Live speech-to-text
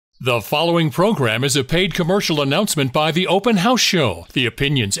The following program is a paid commercial announcement by the Open House Show. The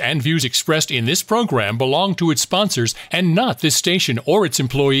opinions and views expressed in this program belong to its sponsors and not this station or its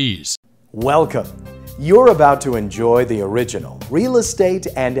employees. Welcome. You're about to enjoy the original real estate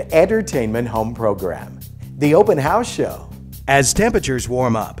and entertainment home program, the Open House Show. As temperatures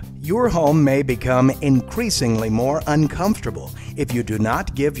warm up, your home may become increasingly more uncomfortable if you do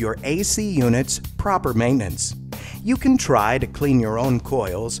not give your AC units proper maintenance. You can try to clean your own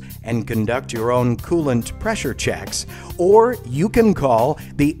coils and conduct your own coolant pressure checks, or you can call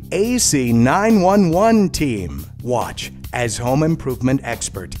the AC 911 team. Watch as home improvement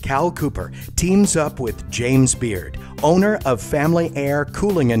expert Cal Cooper teams up with James Beard, owner of Family Air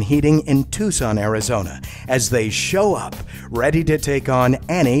Cooling and Heating in Tucson, Arizona, as they show up ready to take on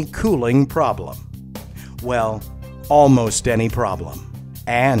any cooling problem. Well, almost any problem.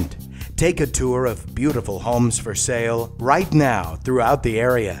 And take a tour of beautiful homes for sale right now throughout the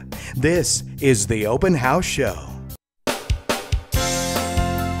area. This is the Open House Show.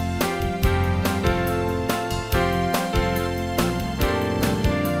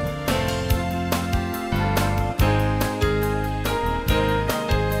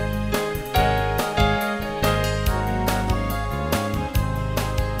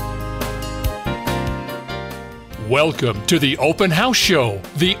 Welcome to the Open House Show,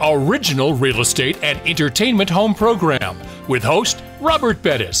 the original real estate and entertainment home program, with host Robert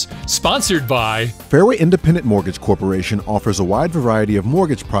Bettis, sponsored by Fairway Independent Mortgage Corporation offers a wide variety of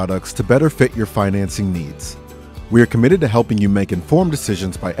mortgage products to better fit your financing needs. We are committed to helping you make informed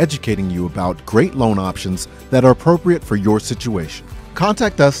decisions by educating you about great loan options that are appropriate for your situation.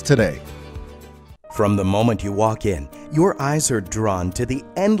 Contact us today. From the moment you walk in, your eyes are drawn to the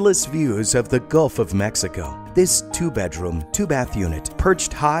endless views of the Gulf of Mexico. This 2-bedroom, 2-bath unit,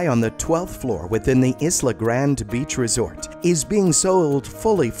 perched high on the 12th floor within the Isla Grande Beach Resort, is being sold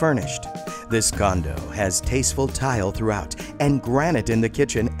fully furnished. This condo has tasteful tile throughout and granite in the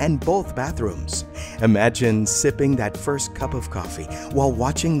kitchen and both bathrooms. Imagine sipping that first cup of coffee while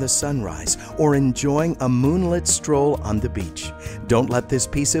watching the sunrise or enjoying a moonlit stroll on the beach. Don't let this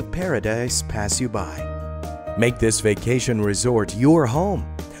piece of paradise pass you by. Make this vacation resort your home.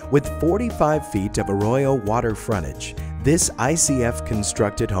 With 45 feet of arroyo water frontage, this ICF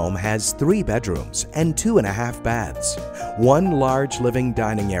constructed home has 3 bedrooms and 2.5 baths. One large living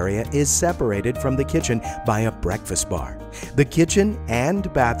dining area is separated from the kitchen by a breakfast bar. The kitchen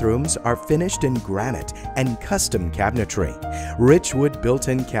and bathrooms are finished in granite and custom cabinetry. Rich wood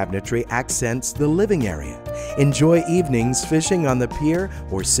built-in cabinetry accents the living area. Enjoy evenings fishing on the pier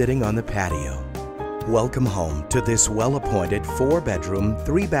or sitting on the patio. Welcome home to this well-appointed 4-bedroom,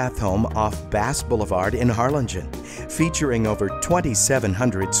 3-bath home off Bass Boulevard in Harlingen. Featuring over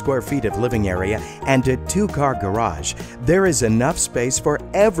 2,700 square feet of living area and a 2-car garage, there is enough space for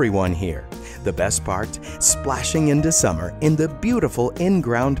everyone here. The best part, splashing into summer in the beautiful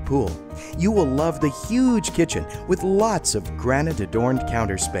in-ground pool. You will love the huge kitchen with lots of granite-adorned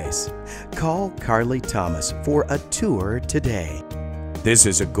counter space. Call Carly Thomas for a tour today. This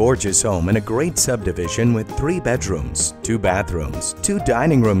is a gorgeous home in a great subdivision with 3 bedrooms, 2 bathrooms, 2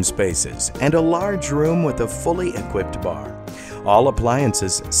 dining room spaces, and a large room with a fully equipped bar. All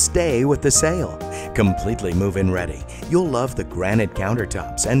appliances stay with the sale. Completely move-in ready. You'll love the granite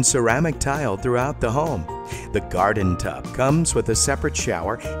countertops and ceramic tile throughout the home. The garden tub comes with a separate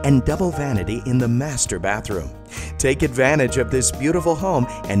shower and double vanity in the master bathroom. Take advantage of this beautiful home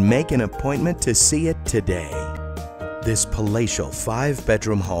and make an appointment to see it today. This palatial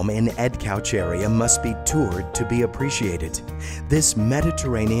 5-bedroom home in Edcouch area must be toured to be appreciated. This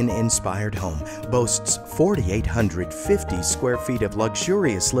Mediterranean-inspired home boasts 4,850 square feet of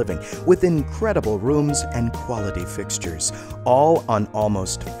luxurious living with incredible rooms and quality fixtures, all on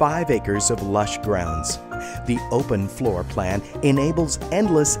almost 5 acres of lush grounds. The open floor plan enables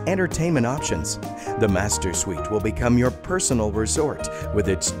endless entertainment options. The master suite will become your personal resort with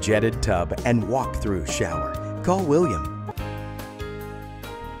its jetted tub and walk-through shower. Call William.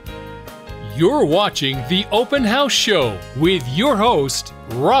 You're watching the Open House Show with your host,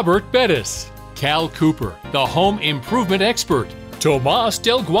 Robert Bettis, Cal Cooper, the home improvement expert, Tomas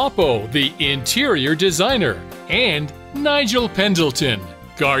Del Guapo, the interior designer, and Nigel Pendleton,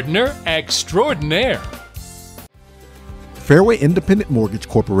 gardener extraordinaire. Fairway Independent Mortgage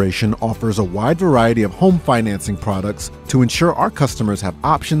Corporation offers a wide variety of home financing products to ensure our customers have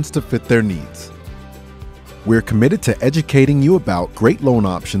options to fit their needs. We're committed to educating you about great loan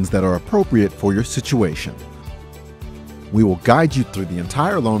options that are appropriate for your situation. We will guide you through the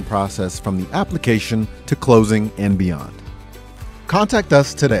entire loan process from the application to closing and beyond. Contact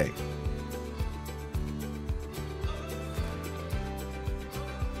us today.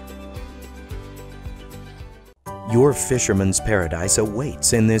 Your fisherman's paradise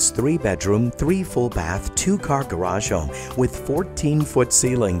awaits in this 3-bedroom, 3-full-bath, 2-car garage home with 14-foot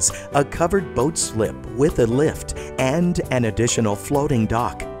ceilings, a covered boat slip with a lift, and an additional floating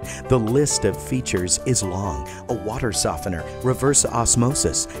dock. The list of features is long: a water softener, reverse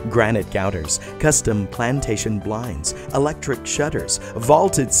osmosis, granite counters, custom plantation blinds, electric shutters,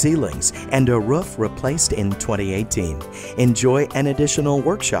 vaulted ceilings, and a roof replaced in 2018. Enjoy an additional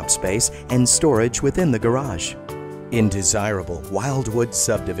workshop space and storage within the garage. In desirable Wildwood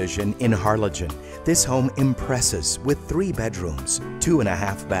subdivision in Harlingen, this home impresses with 3 bedrooms,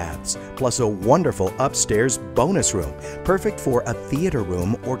 2.5 baths, plus a wonderful upstairs bonus room, perfect for a theater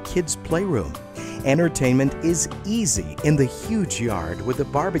room or kids' playroom. Entertainment is easy in the huge yard with a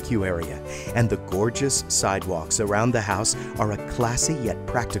barbecue area, and the gorgeous sidewalks around the house are a classy yet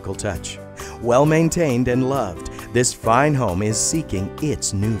practical touch. Well maintained and loved, this fine home is seeking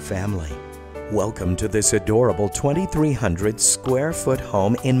its new family. Welcome to this adorable 2,300 square foot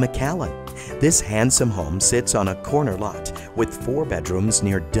home in McAllen. This handsome home sits on a corner lot with 4 bedrooms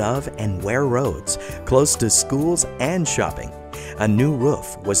near Dove and Ware Roads, close to schools and shopping. A new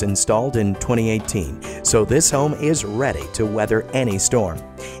roof was installed in 2018, so this home is ready to weather any storm.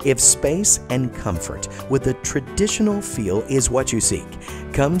 If space and comfort with a traditional feel is what you seek,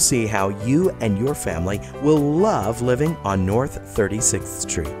 come see how you and your family will love living on North 36th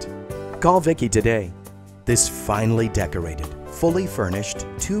Street. Call Vicki today. This finely decorated, fully furnished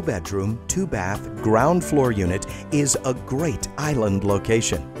 2-bedroom, 2-bath, ground floor unit is a great island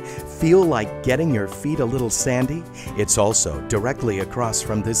location. Feel like getting your feet a little sandy? It's also directly across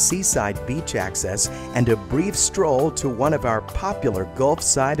from the seaside beach access and a brief stroll to one of our popular Gulf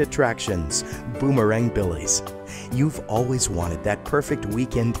side attractions, Boomerang Billy's. You've always wanted that perfect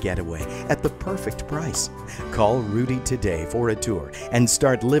weekend getaway at the perfect price. Call Rudy today for a tour and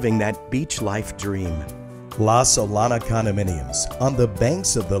start living that beach life dream. La Solana Condominiums on the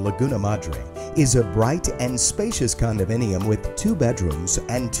banks of the Laguna Madre is a bright and spacious condominium with 2 bedrooms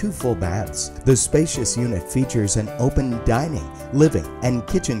and 2 full baths. The spacious unit features an open dining, living, and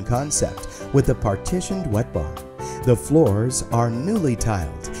kitchen concept with a partitioned wet bar. The floors are newly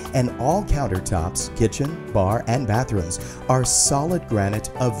tiled and all countertops, kitchen, bar, and bathrooms are solid granite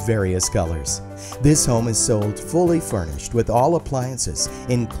of various colors. This home is sold fully furnished with all appliances,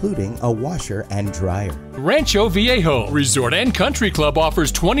 including a washer and dryer. Rancho Viejo Resort and Country Club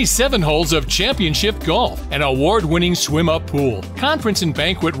offers 27 holes of championship golf, an award-winning swim-up pool, conference and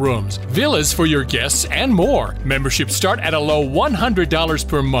banquet rooms, villas for your guests, and more. Memberships start at a low $100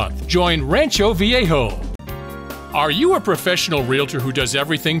 per month. Join Rancho Viejo. Are you a professional realtor who does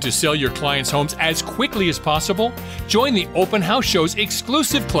everything to sell your clients' homes as quickly as possible? Join the Open House Show's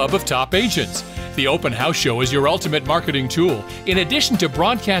exclusive club of top agents. The Open House Show is your ultimate marketing tool. In addition to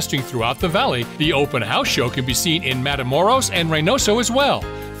broadcasting throughout the valley, the Open House Show can be seen in Matamoros and Reynosa as well.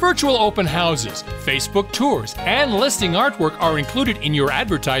 Virtual open houses, Facebook tours, and listing artwork are included in your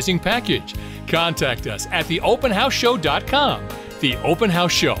advertising package. Contact us at theopenhouseshow.com. The Open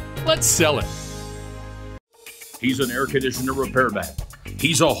House Show. Let's sell it. He's an air conditioner repairman.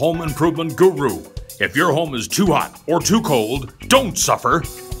 He's a home improvement guru. If your home is too hot or too cold, don't suffer.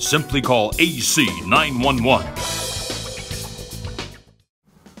 Simply call AC 911.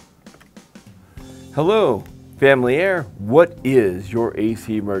 Hello, Family Air. What is your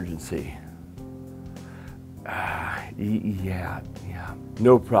AC emergency? Yeah.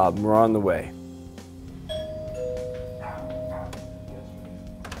 No problem. We're on the way.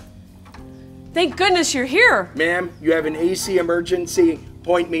 Thank goodness you're here. Ma'am, you have an AC emergency.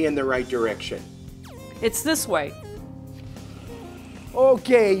 Point me in the right direction. It's this way.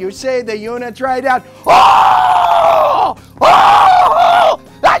 Okay, you say the unit's right out. Oh! Oh!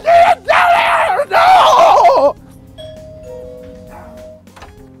 I can't tell you! No!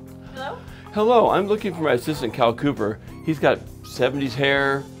 Hello? Hello, I'm looking for my assistant, Cal Cooper. He's got 70s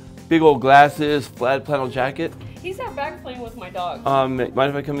hair, big old glasses, flat flannel jacket. He's out back playing with my dog. Mind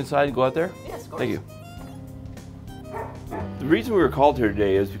if I come inside and go out there? Yes, of course. Thank you. The reason we were called here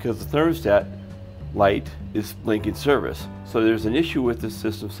today is because the thermostat light is blinking service. So there's an issue with this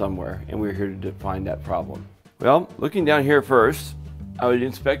system somewhere, and we're here to find that problem. Well, looking down here first, I would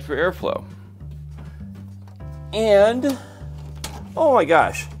inspect for airflow. And, oh my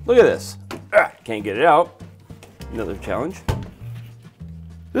gosh, look at this. Can't get it out. Another challenge.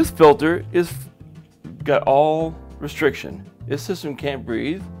 This filter is got all restriction. This system can't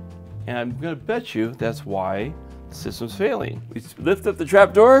breathe, and I'm gonna bet you that's why the system's failing. We lift up the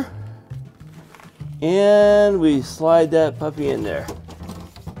trap door, and we slide that puppy in there.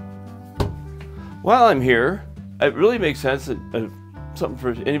 While I'm here, it really makes sense that something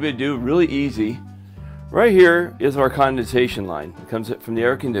for anybody to do, really easy. Right here is our condensation line. It comes from the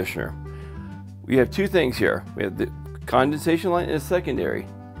air conditioner. We have two things here. We have the condensation line and a secondary.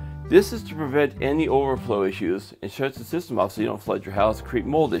 This is to prevent any overflow issues and shuts the system off so you don't flood your house and create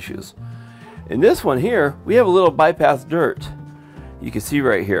mold issues. In this one here, we have a little bypass dirt. You can see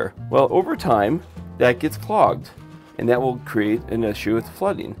right here. Well, over time, that gets clogged and that will create an issue with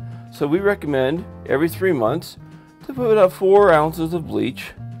flooding. So we recommend every 3 months to put up 4 ounces of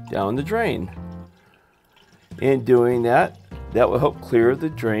bleach down the drain. In doing that, that will help clear the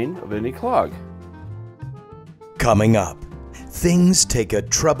drain of any clog. Coming up, things take a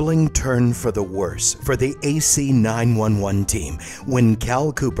troubling turn for the worse for the AC 911 team when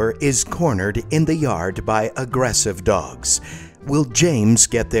Cal Cooper is cornered in the yard by aggressive dogs. Will James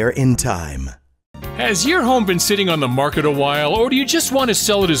get there in time? Has your home been sitting on the market a while, or do you just want to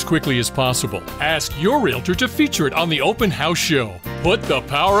sell it as quickly as possible? Ask your realtor to feature it on the Open House Show. Put the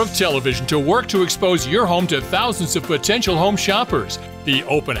power of television to work to expose your home to thousands of potential home shoppers. The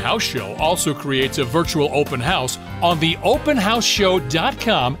Open House Show also creates a virtual open house on the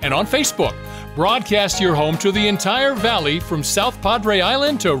openhouseshow.com and on Facebook. Broadcast your home to the entire valley from South Padre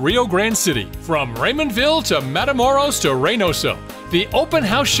Island to Rio Grande City, from Raymondville to Matamoros to Reynoso. The Open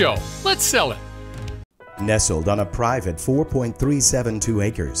House Show. Let's sell it. Nestled on a private 4.372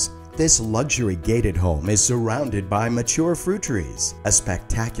 acres, this luxury gated home is surrounded by mature fruit trees. A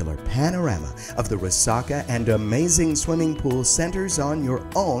spectacular panorama of the Resaca and amazing swimming pool centers on your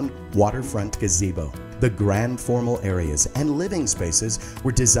own waterfront gazebo. The grand formal areas and living spaces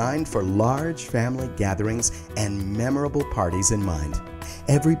were designed for large family gatherings and memorable parties in mind.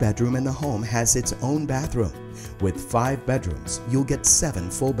 Every bedroom in the home has its own bathroom. With 5 bedrooms, you'll get 7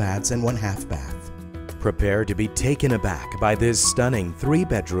 full baths and 1 half bath. Prepare to be taken aback by this stunning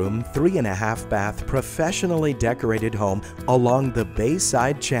 3-bedroom, 3.5-bath, professionally decorated home along the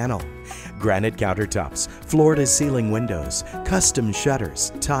Bayside Channel. Granite countertops, floor-to-ceiling windows, custom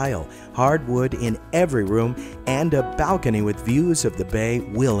shutters, tile, hardwood in every room, and a balcony with views of the bay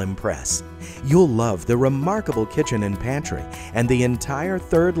will impress. You'll love the remarkable kitchen and pantry, and the entire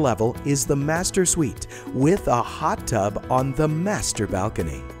 3rd level is the master suite with a hot tub on the master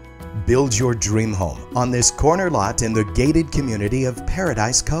balcony. Build your dream home on this corner lot in the gated community of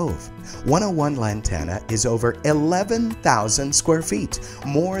Paradise Cove. 101 Lantana is over 11,000 square feet,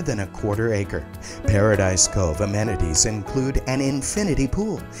 more than a quarter acre. Paradise Cove amenities include an infinity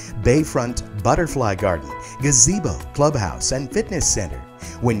pool, bayfront butterfly garden, gazebo, clubhouse, and fitness center.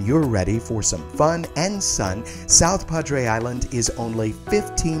 When you're ready for some fun and sun, South Padre Island is only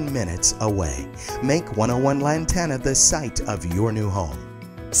 15 minutes away. Make 101 Lantana the site of your new home.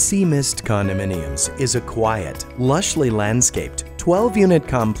 Sea Mist Condominiums is a quiet, lushly landscaped 12-unit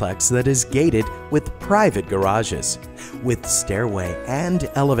complex that is gated with private garages. With stairway and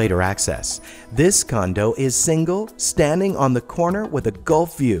elevator access, this condo is single, standing on the corner with a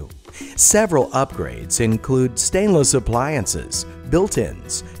Gulf view. Several upgrades include stainless appliances,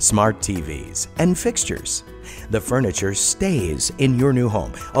 built-ins, smart TVs, and fixtures. The furniture stays in your new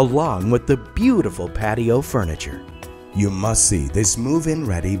home, along with the beautiful patio furniture. You must see this move-in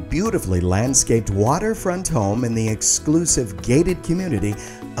ready, beautifully landscaped waterfront home in the exclusive gated community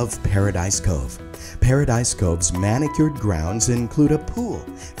of Paradise Cove. Paradise Cove's manicured grounds include a pool,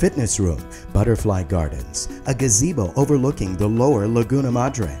 fitness room, butterfly gardens, a gazebo overlooking the lower Laguna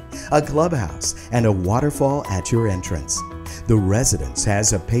Madre, a clubhouse, and a waterfall at your entrance. The residence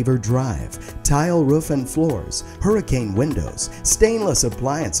has a paver drive, tile roof and floors, hurricane windows, stainless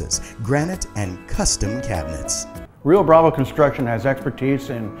appliances, granite, and custom cabinets. Rio Bravo Construction has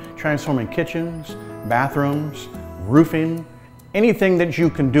expertise in transforming kitchens, bathrooms, roofing. Anything that you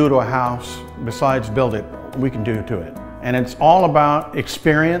can do to a house besides build it, we can do to it. And it's all about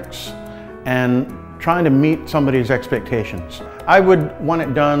experience and trying to meet somebody's expectations. I would want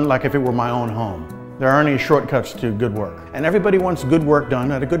it done like if it were my own home. There aren't any shortcuts to good work. And everybody wants good work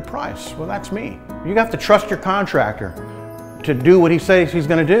done at a good price. Well, that's me. You have to trust your contractor to do what he says he's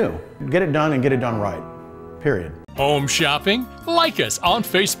going to do. Get it done and get it done right. Period. Home shopping? Like us on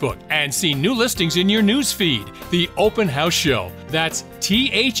Facebook and see new listings in your news feed. The Open House Show. That's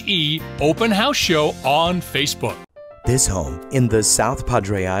THE Open House Show on Facebook. This home in the South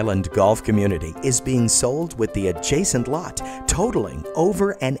Padre Island Golf Community is being sold with the adjacent lot, totaling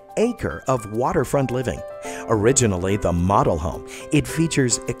over an acre of waterfront living. Originally the model home, it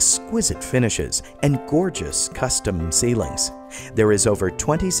features exquisite finishes and gorgeous custom ceilings. There is over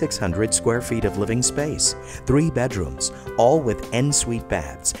 2,600 square feet of living space, 3 bedrooms, all with en-suite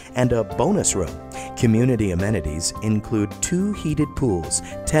baths, and a bonus room. Community amenities include 2 heated pools,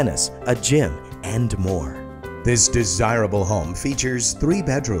 tennis, a gym, and more. This desirable home features 3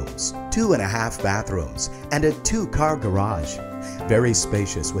 bedrooms, 2.5 bathrooms, and a 2-car garage. Very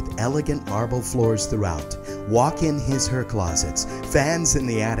spacious with elegant marble floors throughout, walk-in his/her closets, fans in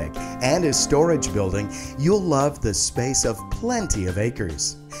the attic, and a storage building. You'll love the space of plenty of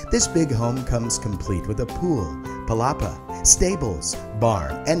acres. This big home comes complete with a pool, palapa, stables,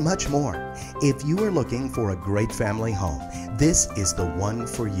 barn, and much more. If you are looking for a great family home, this is the one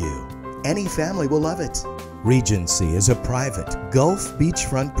for you. Any family will love it. Regency is a private Gulf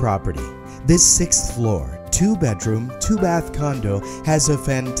beachfront property. This 6th floor, 2-bedroom, 2-bath condo has a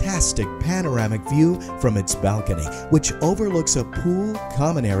fantastic panoramic view from its balcony, which overlooks a pool,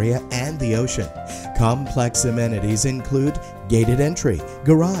 common area, and the ocean. Complex amenities include gated entry,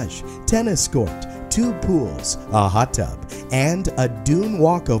 garage, tennis court, 2 pools, a hot tub, and a dune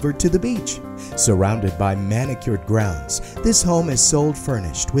walkover to the beach. Surrounded by manicured grounds, this home is sold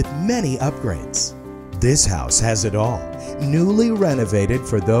furnished with many upgrades. This house has it all. Newly renovated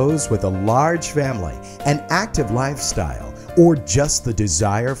for those with a large family, an active lifestyle, or just the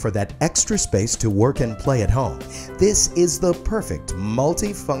desire for that extra space to work and play at home. This is the perfect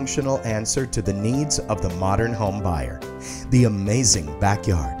multifunctional answer to the needs of the modern home buyer. The amazing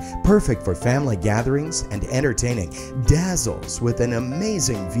backyard, perfect for family gatherings and entertaining, dazzles with an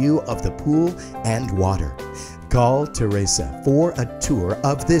amazing view of the pool and water. Call Teresa for a tour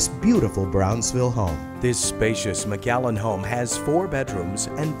of this beautiful Brownsville home. This spacious McAllen home has 4 bedrooms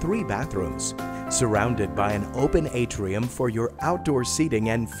and 3 bathrooms. Surrounded by an open atrium for your outdoor seating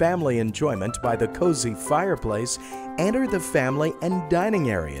and family enjoyment by the cozy fireplace, enter the family and dining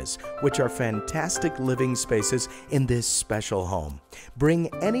areas, which are fantastic living spaces in this special home. Bring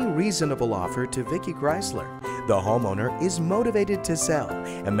any reasonable offer to Vicki Chrysler. The homeowner is motivated to sell.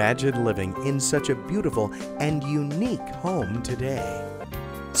 Imagine living in such a beautiful and unique home today.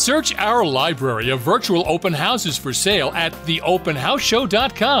 Search our library of virtual open houses for sale at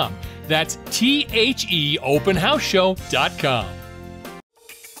theopenhouseshow.com. That's THEopenhouseshow.com.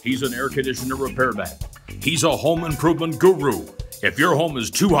 He's an air conditioner repairman. He's a home improvement guru. If your home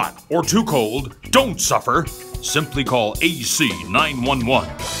is too hot or too cold, don't suffer. Simply call AC 911.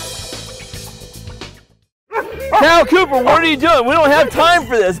 Cal Cooper, what are you doing? We don't have time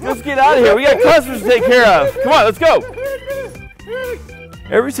for this. Let's get out of here. We got customers to take care of. Come on, let's go.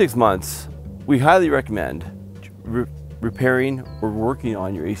 Every 6 months, we highly recommend repairing or working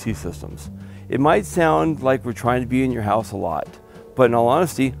on your AC systems. It might sound like we're trying to be in your house a lot, but in all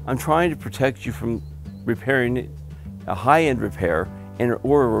honesty, I'm trying to protect you from repairing a high-end repair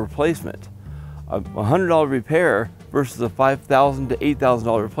or a replacement. A $100 repair versus a $5,000 to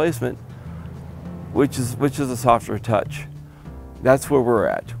 $8,000 replacement, which is a softer touch. That's where we're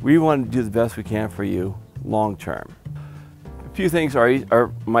at. We want to do the best we can for you long term. A few things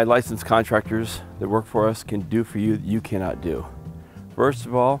my licensed contractors that work for us can do for you that you cannot do. First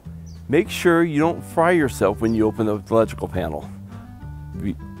of all, make sure you don't fry yourself when you open the electrical panel.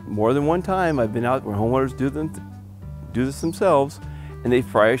 More than one time I've been out where homeowners do this themselves and they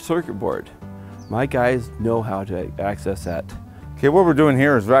fry a circuit board. My guys know how to access that. Okay, what we're doing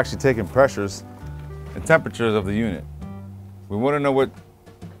here is we're actually taking pressures and temperatures of the unit. We want to know what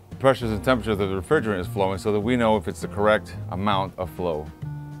pressures and temperatures of the refrigerant is flowing so that we know if it's the correct amount of flow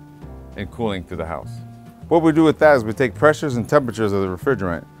and cooling through the house. What we do with that is we take pressures and temperatures of the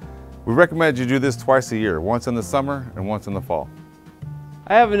refrigerant. We recommend you do this twice a year, once in the summer and once in the fall.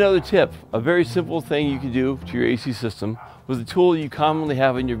 I have another tip, a very simple thing you can do to your AC system with a tool you commonly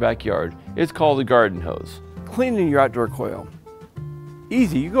have in your backyard. It's called a garden hose. Cleaning your outdoor coil.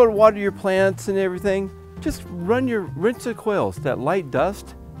 Easy, you go to water your plants and everything, just rinse the coils. That light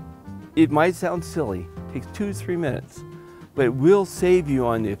dust, it might sound silly, it takes 2 to 3 minutes, but it will save you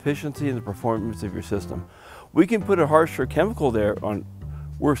on the efficiency and the performance of your system. We can put a harsher chemical there on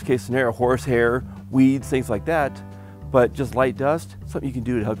worst case scenario, horsehair, weeds, things like that, but just light dust, something you can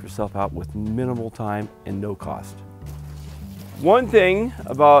do to help yourself out with minimal time and no cost. One thing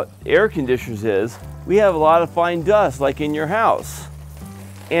about air conditioners is we have a lot of fine dust like in your house.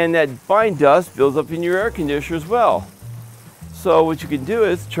 And that fine dust builds up in your air conditioner as well. So what you can do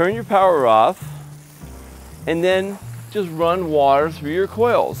is turn your power off and then just run water through your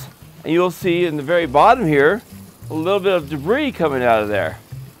coils. And you'll see in the very bottom here, a little bit of debris coming out of there.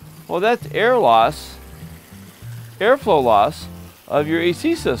 Well, that's airflow loss of your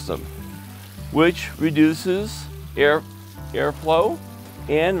AC system, which reduces airflow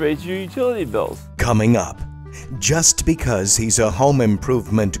and raises your utility bills. Coming up. Just because he's a home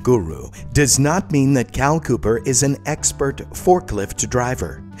improvement guru does not mean that Cal Cooper is an expert forklift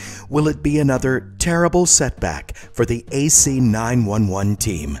driver. Will it be another terrible setback for the AC 911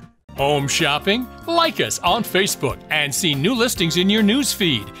 team? Home shopping? Like us on Facebook and see new listings in your news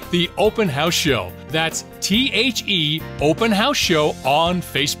feed. The Open House Show. That's THE Open House Show on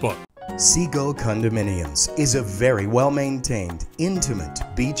Facebook. Seagull Condominiums is a very well-maintained, intimate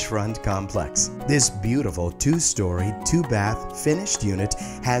beachfront complex. This beautiful 2-story, 2-bath finished unit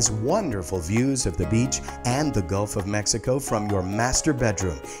has wonderful views of the beach and the Gulf of Mexico from your master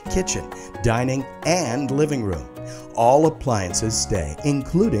bedroom, kitchen, dining, and living room. All appliances stay,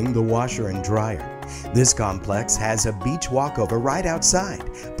 including the washer and dryer. This complex has a beach walkover right outside,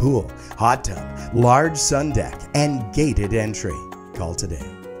 pool, hot tub, large sun deck, and gated entry. Call today.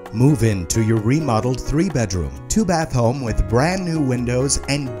 Move into your remodeled 3-bedroom, 2-bath home with brand new windows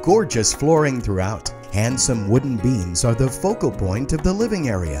and gorgeous flooring throughout. Handsome wooden beams are the focal point of the living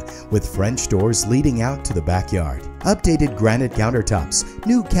area, with French doors leading out to the backyard. Updated granite countertops,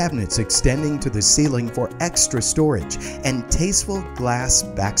 new cabinets extending to the ceiling for extra storage, and tasteful glass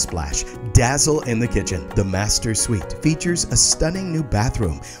backsplash dazzle in the kitchen. The master suite features a stunning new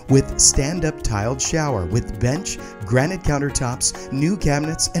bathroom with stand-up tiled shower with bench, granite countertops, new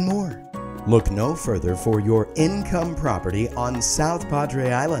cabinets, and more. Look no further for your income property on South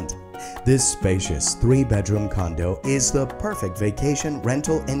Padre Island. This spacious 3-bedroom condo is the perfect vacation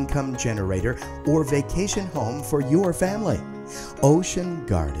rental income generator or vacation home for your family. Ocean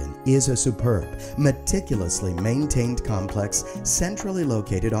Garden is a superb, meticulously maintained complex centrally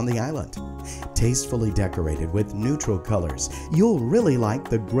located on the island. Tastefully decorated with neutral colors, you'll really like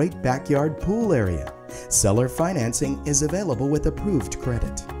the great backyard pool area. Seller financing is available with approved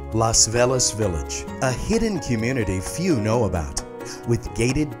credit. Las Velas Village, a hidden community few know about. With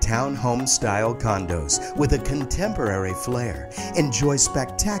gated townhome-style condos with a contemporary flair, enjoy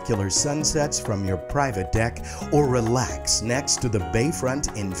spectacular sunsets from your private deck or relax next to the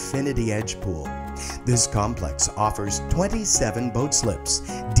bayfront Infinity Edge pool. This complex offers 27 boat slips,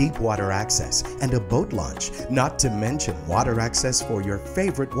 deep water access, and a boat launch, not to mention water access for your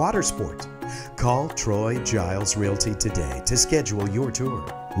favorite water sport. Call Troy Giles Realty today to schedule your tour.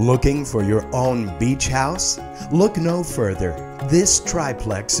 Looking for your own beach house? Look no further. This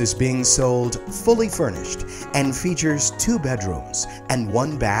triplex is being sold fully furnished and features 2 bedrooms and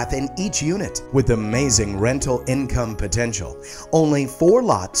 1 bath in each unit with amazing rental income potential. Only 4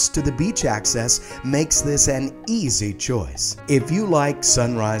 lots to the beach access makes this an easy choice. If you like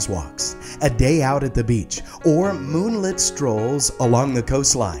sunrise walks, a day out at the beach, or moonlit strolls along the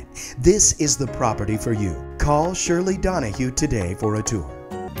coastline, this is the property for you. Call Shirley Donahue today for a tour.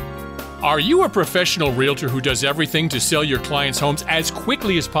 Are you a professional realtor who does everything to sell your clients' homes as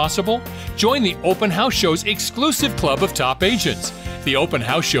quickly as possible? Join the Open House Show's exclusive club of top agents. The Open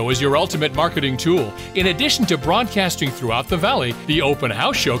House Show is your ultimate marketing tool. In addition to broadcasting throughout the valley, the Open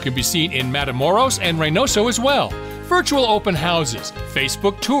House Show can be seen in Matamoros and Reynosa as well. Virtual open houses,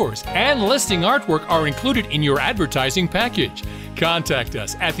 Facebook tours, and listing artwork are included in your advertising package. Contact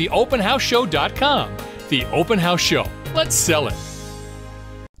us at theopenhouseshow.com. The Open House Show. Let's sell it.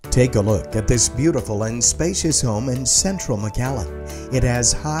 Take a look at this beautiful and spacious home in central McAllen. It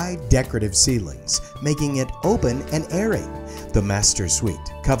has high decorative ceilings, making it open and airy. The master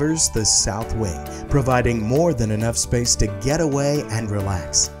suite covers the south wing, providing more than enough space to get away and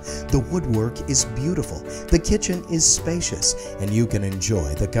relax. The woodwork is beautiful, the kitchen is spacious, and you can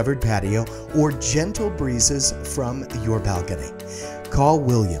enjoy the covered patio or gentle breezes from your balcony. Call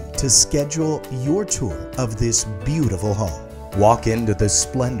William to schedule your tour of this beautiful home. Walk into the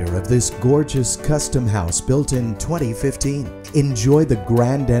splendor of this gorgeous custom house built in 2015. Enjoy the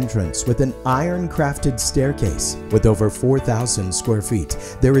grand entrance with an iron-crafted staircase. With over 4,000 square feet,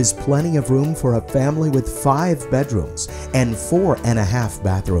 there is plenty of room for a family with 5 bedrooms and 4.5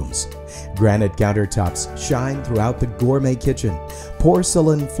 bathrooms. Granite countertops shine throughout the gourmet kitchen.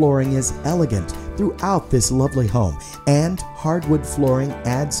 Porcelain flooring is elegant throughout this lovely home, and hardwood flooring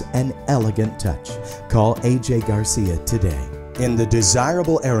adds an elegant touch. Call AJ Garcia today. In the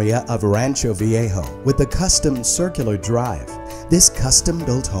desirable area of Rancho Viejo with a custom circular drive, this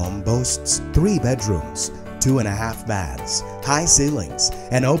custom-built home boasts 3 bedrooms, 2.5 baths, high ceilings,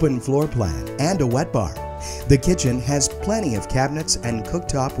 an open floor plan, and a wet bar. The kitchen has plenty of cabinets and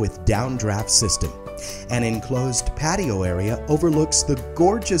cooktop with downdraft system. An enclosed patio area overlooks the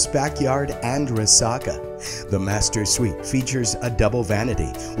gorgeous backyard and resaca. The master suite features a double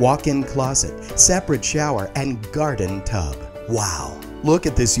vanity, walk-in closet, separate shower, and garden tub. Wow! Look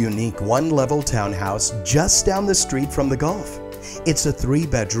at this unique one-level townhouse just down the street from the Gulf. It's a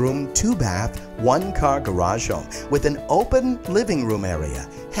 3-bedroom, 2-bath, 1-car garage home with an open living room area,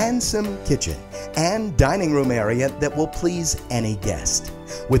 handsome kitchen, and dining room area that will please any guest.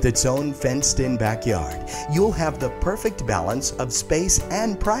 With its own fenced-in backyard, you'll have the perfect balance of space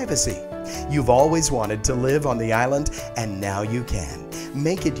and privacy. You've always wanted to live on the island, and now you can.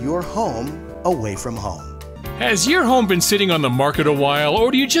 Make it your home away from home. Has your home been sitting on the market a while,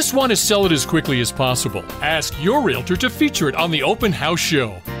 or do you just want to sell it as quickly as possible? Ask your realtor to feature it on the Open House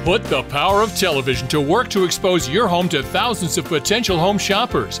Show. Put the power of television to work to expose your home to thousands of potential home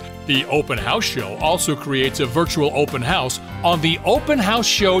shoppers. The Open House Show also creates a virtual open house on the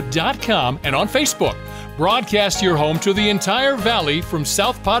openhouseshow.com and on Facebook. Broadcast your home to the entire valley from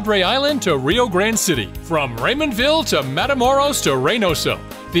South Padre Island to Rio Grande City, from Raymondville to Matamoros to Reynosa.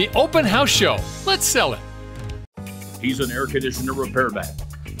 The Open House Show. Let's sell it. He's an air conditioner repairman.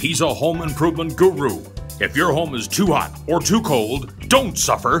 He's a home improvement guru. If your home is too hot or too cold, don't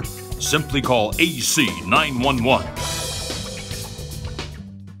suffer. Simply call AC 911.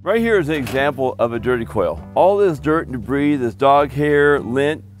 Right here is an example of a dirty coil. All this dirt and debris, this dog hair,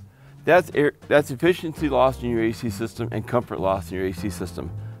 lint, that's efficiency loss in your AC system and comfort loss in your AC system.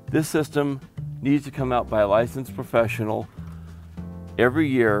 This system needs to come out by a licensed professional every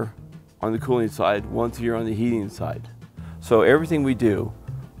year on the cooling side, once a year on the heating side. So everything we do,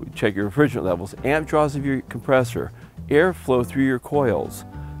 we check your refrigerant levels, amp draws of your compressor, airflow through your coils,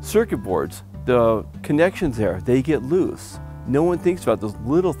 circuit boards, the connections there, they get loose. No one thinks about those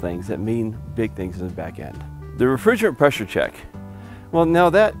little things that mean big things in the back end. The refrigerant pressure check. Well,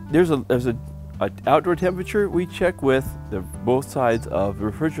 now that there's an outdoor temperature, we check with both sides of the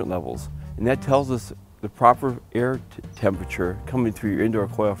refrigerant levels, and that tells us the proper air temperature coming through your indoor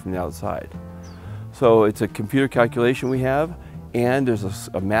coil from the outside. So it's a computer calculation we have, and there's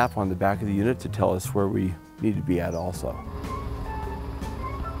a map on the back of the unit to tell us where we need to be at also.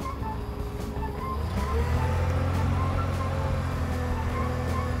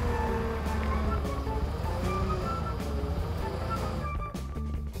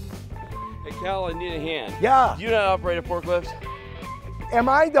 Hey Cal, I need a hand. Yeah. Do you know how to operate a forklift? Am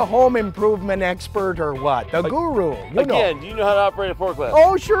I the home improvement expert or what? The guru? You know. Do you know how to operate a forklift?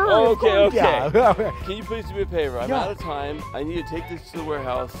 Oh, sure. Oh, of course, okay. Yeah. Can you please do me a favor? I'm Yeah. out of time. I need to take this to the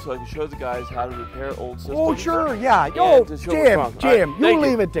warehouse so I can show the guys how to repair old systems. Oh, sure, yeah. And Oh, to show what's wrong. Jim, All right, you thank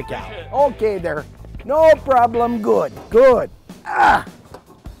leave it to Cal. Okay, there. No problem. Good, good. Ah.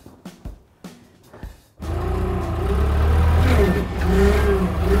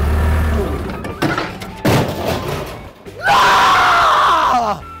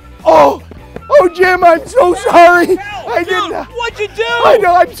 Oh, Jim, I'm so sorry. I didn't. What'd you do? I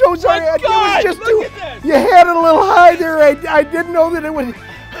know, I'm so sorry. My It God, was just look at this. You had it a little high there. I didn't know that it would.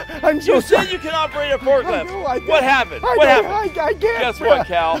 I'm so You sorry. said you can operate a forklift. I know, I What happened? I What know, happened? I can't. Guess what,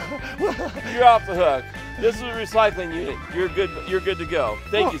 Cal? You're off the hook. This is a recycling unit. You're good. You're good to go.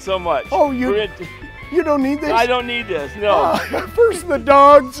 Thank you so much. Oh, you don't need this? I don't need this. No. First the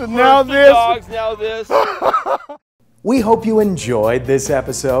dogs and now First the this. dogs, now this. We hope you enjoyed this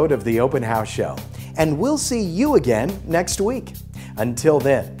episode of the Open House Show, and we'll see you again next week. Until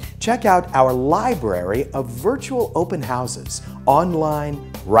then, check out our library of virtual open houses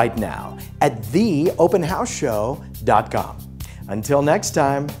online right now at theopenhouseshow.com. Until next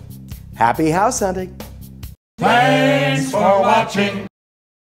time, happy house hunting. Thanks for watching.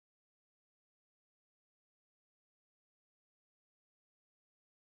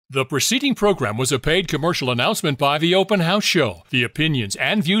 The preceding program was a paid commercial announcement by the Open House Show. The opinions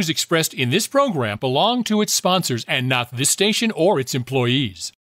and views expressed in this program belong to its sponsors and not this station or its employees.